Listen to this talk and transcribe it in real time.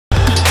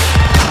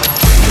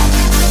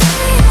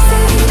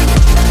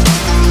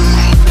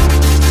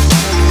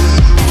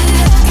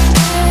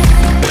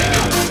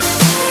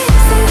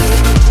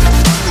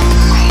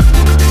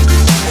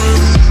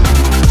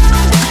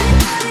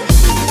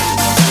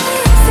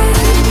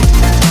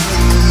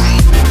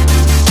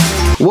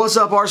What's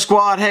up, our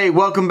squad? Hey,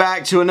 welcome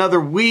back to another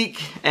week.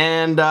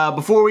 And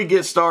before we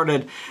get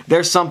started,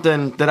 there's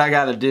something that I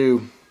gotta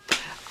do.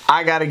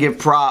 I gotta give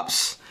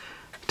props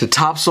to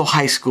Topsail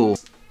High School.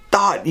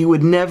 Thought you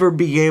would never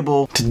be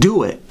able to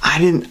do it. I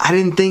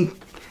didn't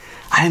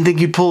think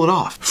you'd pull it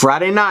off.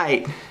 Friday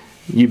night,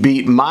 you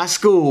beat my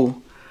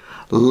school,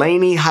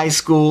 Laney High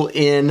School,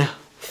 in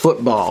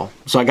football.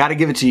 So I gotta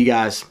give it to you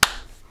guys.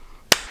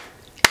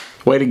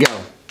 Way to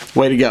go.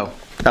 Way to go.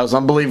 That was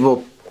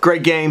unbelievable.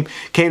 Great game.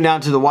 Came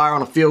down to the wire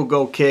on a field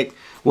goal kick.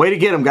 Way to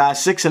get them,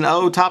 guys.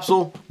 6-0,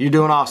 Topsail. You're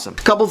doing awesome. A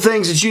couple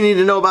things that you need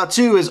to know about,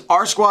 too, is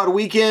our squad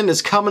weekend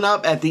is coming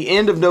up at the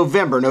end of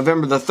November.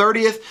 November the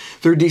 30th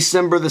through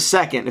December the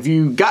 2nd. If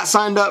you got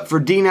signed up for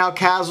DNOW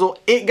Castle,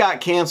 it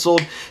got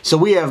canceled. So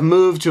we have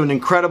moved to an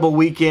incredible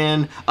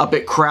weekend up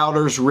at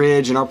Crowder's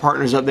Ridge, and our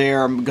partners up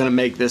there are going to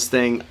make this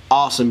thing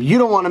awesome. You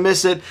don't want to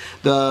miss it.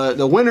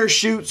 The winter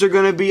shoots are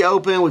going to be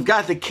open. We've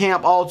got the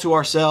camp all to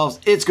ourselves.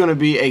 It's going to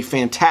be a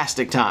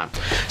fantastic time.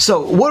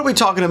 So what are we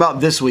talking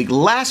about this week?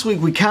 Last week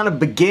we kind of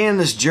began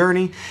this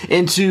journey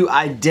into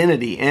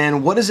identity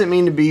and what does it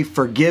mean to be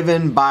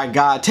forgiven by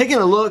God. Taking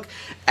a look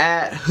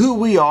at who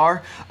we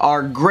are,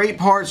 our great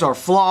parts, our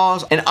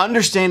flaws, and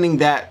understanding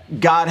that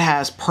God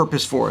has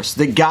purpose for us,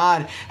 that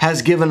God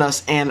has given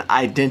us an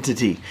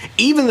identity,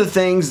 even the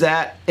things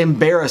that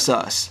embarrass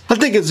us. I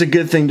think it's a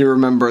good thing to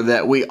remember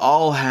that we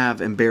all have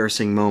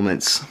embarrassing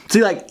moments.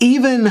 See, like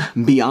even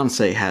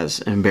Beyonce has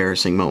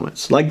embarrassing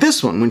moments. Like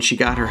this one, when she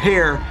got her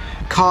hair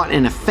caught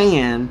in a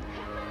fan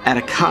at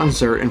a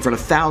concert in front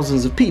of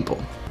thousands of people.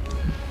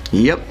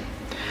 Yep,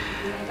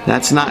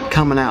 that's not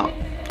coming out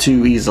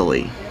too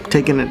easily.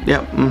 Taking it,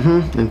 yep,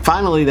 and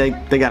finally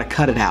they got to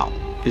cut it out.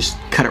 Just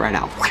cut it right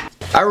out.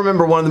 I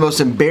remember one of the most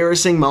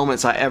embarrassing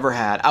moments I ever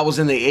had. I was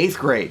in the 8th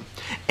grade,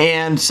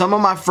 and some of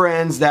my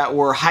friends that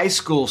were high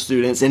school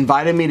students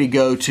invited me to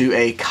go to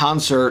a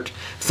concert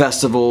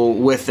festival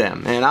with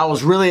them. And I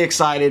was really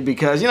excited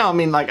because, you know, I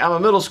mean, like, I'm a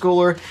middle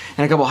schooler,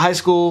 and a couple high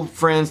school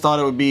friends thought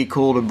it would be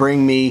cool to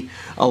bring me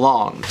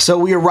along. So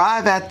we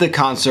arrive at the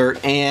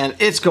concert, and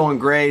it's going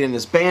great, and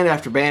there's band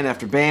after band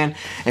after band,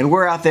 and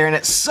we're out there, and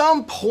at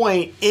some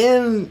point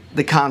in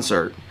the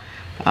concert,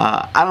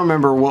 I don't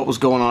remember what was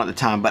going on at the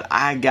time, but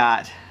I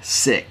got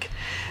sick.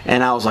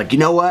 And I was like, you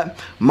know what?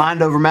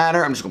 Mind over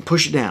matter. I'm just going to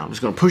push it down. I'm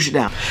just going to push it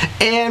down.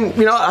 And,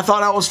 you know, I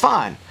thought I was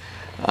fine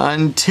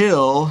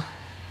until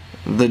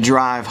the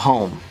drive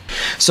home.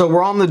 So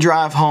we're on the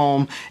drive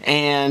home,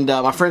 and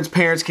my friend's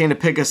parents came to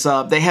pick us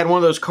up. They had one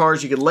of those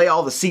cars you could lay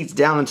all the seats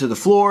down into the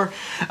floor.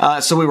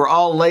 So we were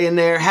all laying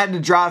there, had to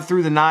drive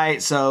through the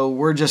night, so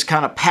we're just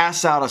kind of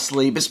passed out of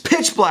sleep. It's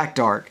pitch black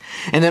dark.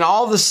 And then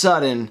all of a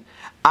sudden,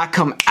 I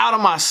come out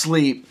of my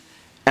sleep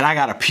and I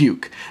gotta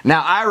puke.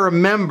 Now I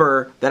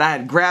remember that I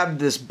had grabbed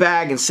this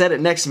bag and set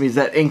it next to me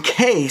that in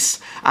case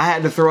I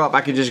had to throw up,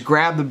 I could just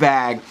grab the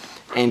bag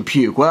and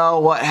puke.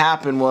 Well, what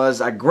happened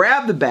was I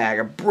grabbed the bag,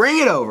 I bring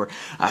it over,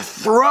 I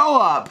throw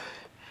up,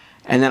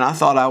 and then I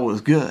thought I was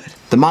good.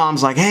 The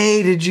mom's like,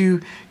 hey, did you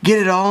get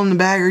it all in the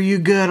bag? Are you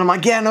good? I'm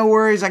like, yeah, no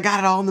worries, I got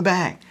it all in the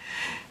bag.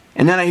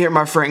 And then I hear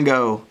my friend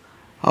go,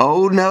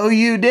 oh, no,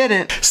 you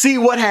didn't. See,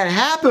 what had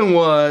happened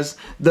was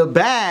the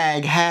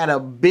bag had a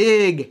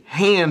big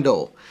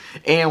handle.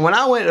 And when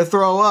I went to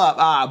throw up,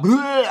 I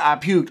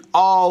puked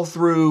all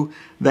through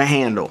the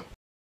handle.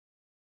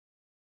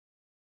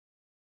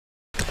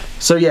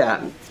 So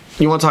yeah,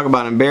 you want to talk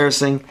about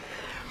embarrassing?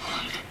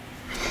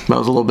 That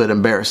was a little bit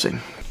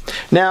embarrassing.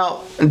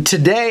 Now,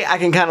 today I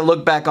can kind of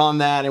look back on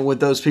that and with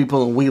those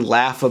people and we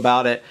laugh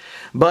about it.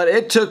 But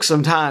it took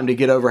some time to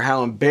get over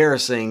how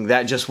embarrassing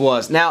that just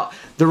was. Now,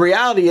 the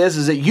reality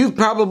is that you've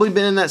probably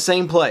been in that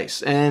same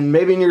place. And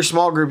maybe in your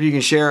small group you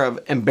can share an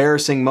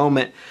embarrassing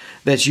moment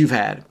that you've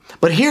had.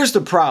 But here's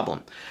the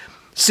problem.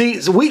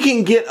 See, so we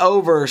can get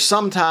over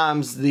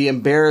sometimes the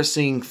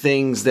embarrassing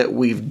things that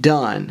we've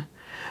done.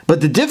 But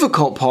the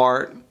difficult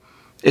part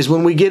is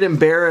when we get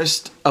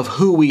embarrassed of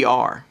who we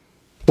are.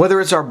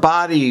 Whether it's our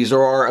bodies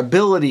or our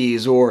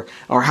abilities or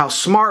how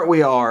smart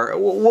we are,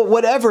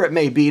 whatever it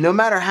may be, no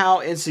matter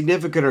how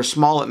insignificant or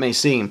small it may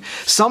seem,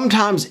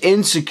 sometimes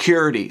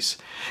insecurities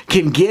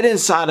can get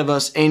inside of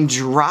us and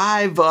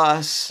drive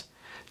us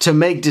to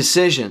make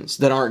decisions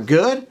that aren't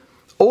good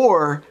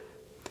or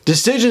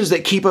decisions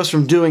that keep us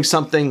from doing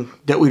something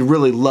that we'd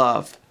really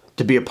love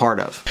to be a part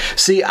of.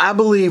 See, I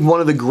believe one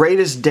of the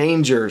greatest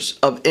dangers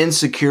of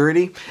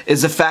insecurity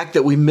is the fact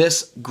that we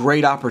miss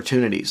great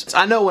opportunities.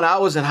 I know when I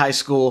was in high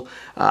school,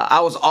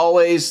 I was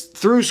always,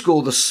 through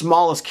school, the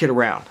smallest kid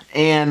around.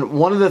 And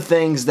one of the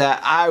things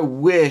that I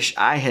wish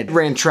I had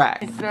ran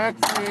track.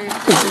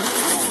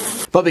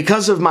 But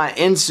because of my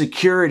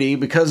insecurity,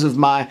 because of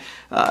my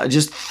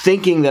just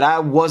thinking that I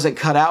wasn't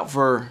cut out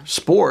for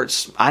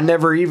sports, I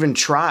never even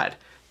tried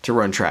to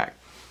run track.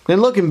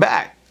 And looking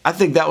back, I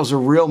think that was a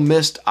real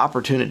missed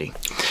opportunity.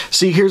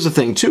 See, here's the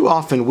thing. Too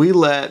often we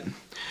let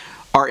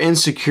our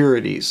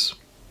insecurities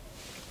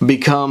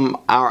become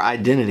our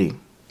identity.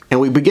 And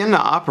we begin to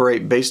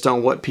operate based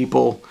on what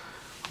people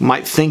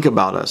might think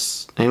about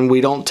us, and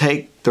we don't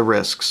take the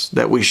risks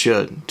that we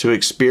should to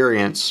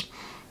experience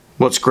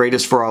what's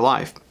greatest for our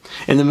life.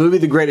 In the movie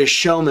The Greatest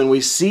Showman,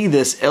 we see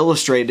this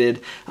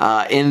illustrated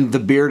in the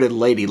bearded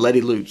lady,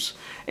 Letty Lutz.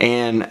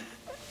 And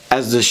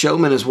as the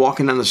showman is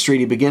walking down the street,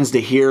 he begins to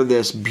hear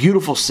this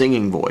beautiful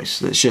singing voice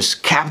that's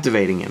just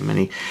captivating him. And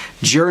he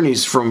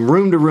journeys from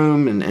room to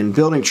room and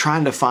building,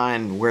 trying to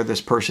find where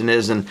this person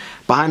is. And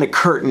behind a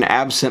curtain,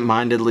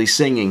 absent-mindedly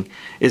singing,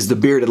 is the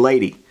bearded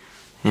lady.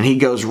 And he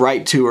goes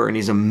right to her, and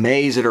he's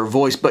amazed at her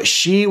voice. But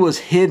she was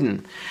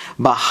hidden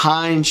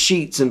behind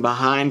sheets and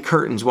behind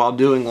curtains while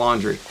doing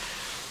laundry,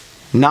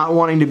 not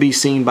wanting to be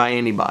seen by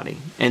anybody.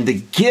 And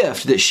the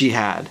gift that she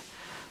had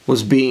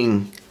was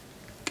being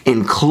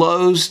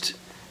enclosed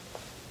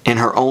in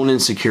her own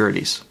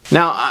insecurities.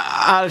 Now,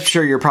 I'm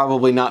sure you're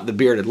probably not the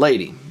bearded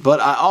lady,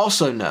 but I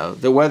also know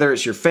that whether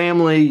it's your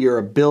family, your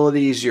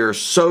abilities, your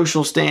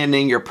social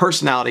standing, your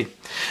personality,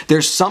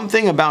 there's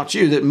something about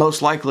you that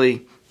most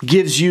likely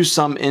gives you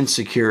some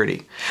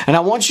insecurity. And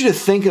I want you to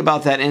think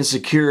about that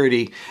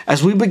insecurity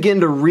as we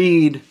begin to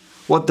read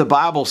what the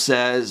Bible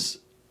says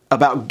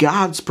about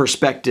God's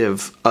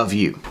perspective of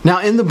you.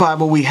 Now, in the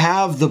Bible, we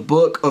have the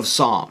book of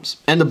Psalms.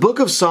 And the book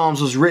of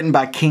Psalms was written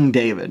by King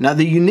David. Now,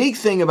 the unique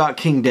thing about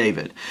King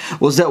David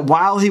was that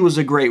while he was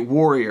a great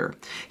warrior,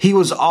 he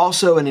was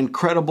also an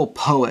incredible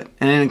poet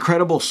and an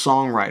incredible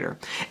songwriter.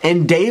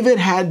 And David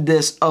had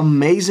this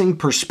amazing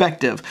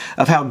perspective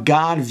of how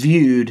God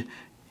viewed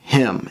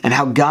him and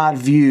how God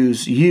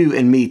views you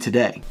and me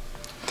today.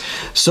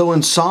 So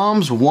in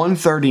Psalms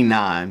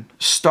 139,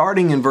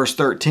 starting in verse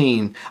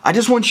 13, I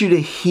just want you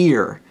to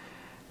hear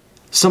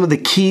some of the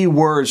key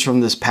words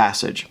from this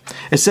passage.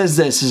 It says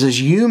this, it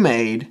says, "You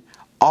made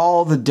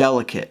all the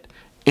delicate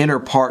inner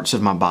parts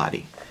of my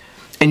body,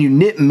 and you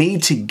knit me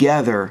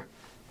together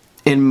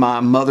in my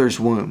mother's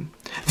womb.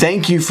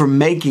 Thank you for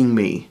making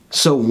me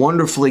so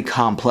wonderfully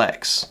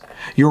complex.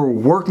 Your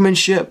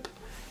workmanship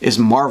is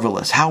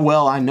marvelous. How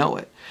well I know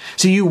it.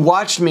 So you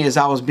watched me as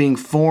I was being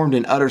formed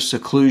in utter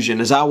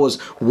seclusion, as I was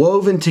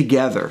woven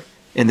together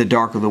in the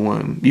dark of the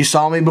womb. You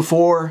saw me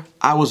before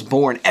I was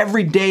born.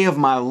 Every day of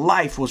my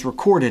life was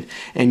recorded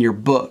in your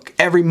book.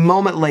 Every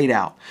moment laid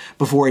out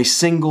before a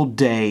single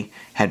day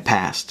had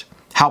passed.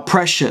 How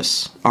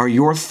precious are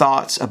your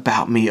thoughts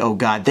about me, O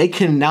God. They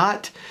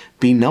cannot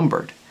be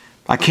numbered.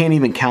 I can't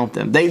even count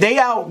them. They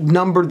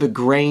outnumber the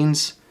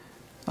grains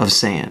of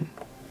sand.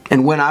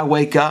 And when I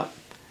wake up,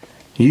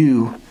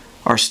 you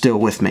are still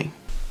with me."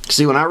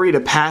 See, when I read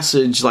a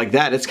passage like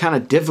that, it's kind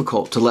of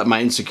difficult to let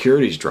my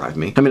insecurities drive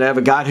me. I mean, I have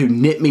a God who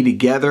knit me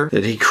together,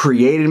 that He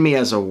created me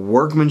as a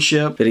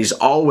workmanship, that He's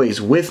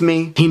always with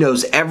me. He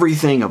knows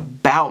everything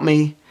about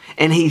me,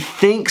 and He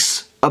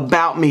thinks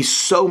about me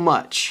so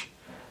much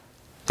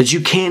that you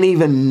can't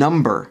even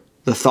number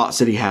the thoughts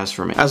that He has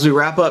for me. As we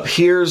wrap up,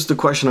 here's the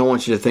question I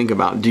want you to think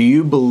about. Do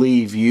you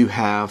believe you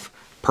have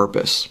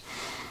purpose?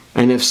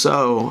 And if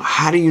so,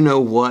 how do you know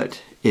what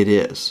it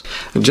is?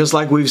 Just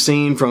like we've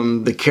seen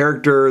from the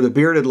character, the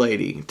bearded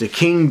lady, to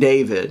King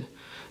David,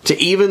 to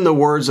even the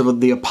words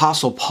of the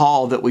Apostle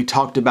Paul that we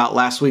talked about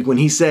last week when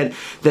he said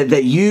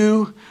that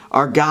you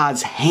are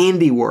God's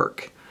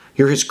handiwork.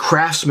 You're His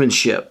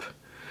craftsmanship.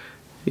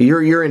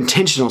 You're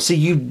intentional. See,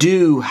 you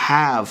do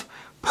have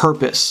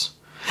purpose.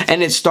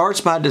 And it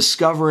starts by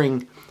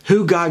discovering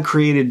who God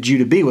created you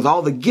to be with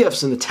all the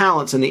gifts and the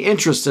talents and the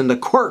interests and the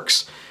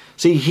quirks.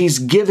 See, He's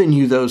given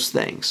you those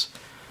things.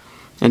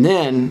 And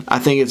then I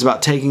think it's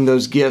about taking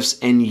those gifts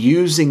and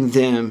using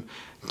them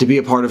to be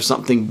a part of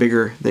something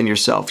bigger than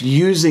yourself.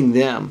 Using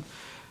them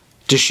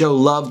to show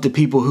love to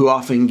people who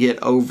often get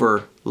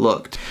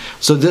overlooked.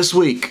 So this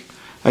week,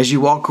 as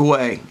you walk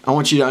away, I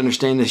want you to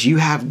understand this. You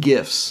have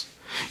gifts.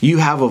 You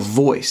have a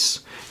voice.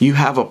 You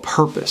have a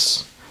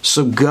purpose.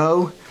 So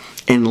go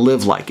and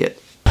live like it.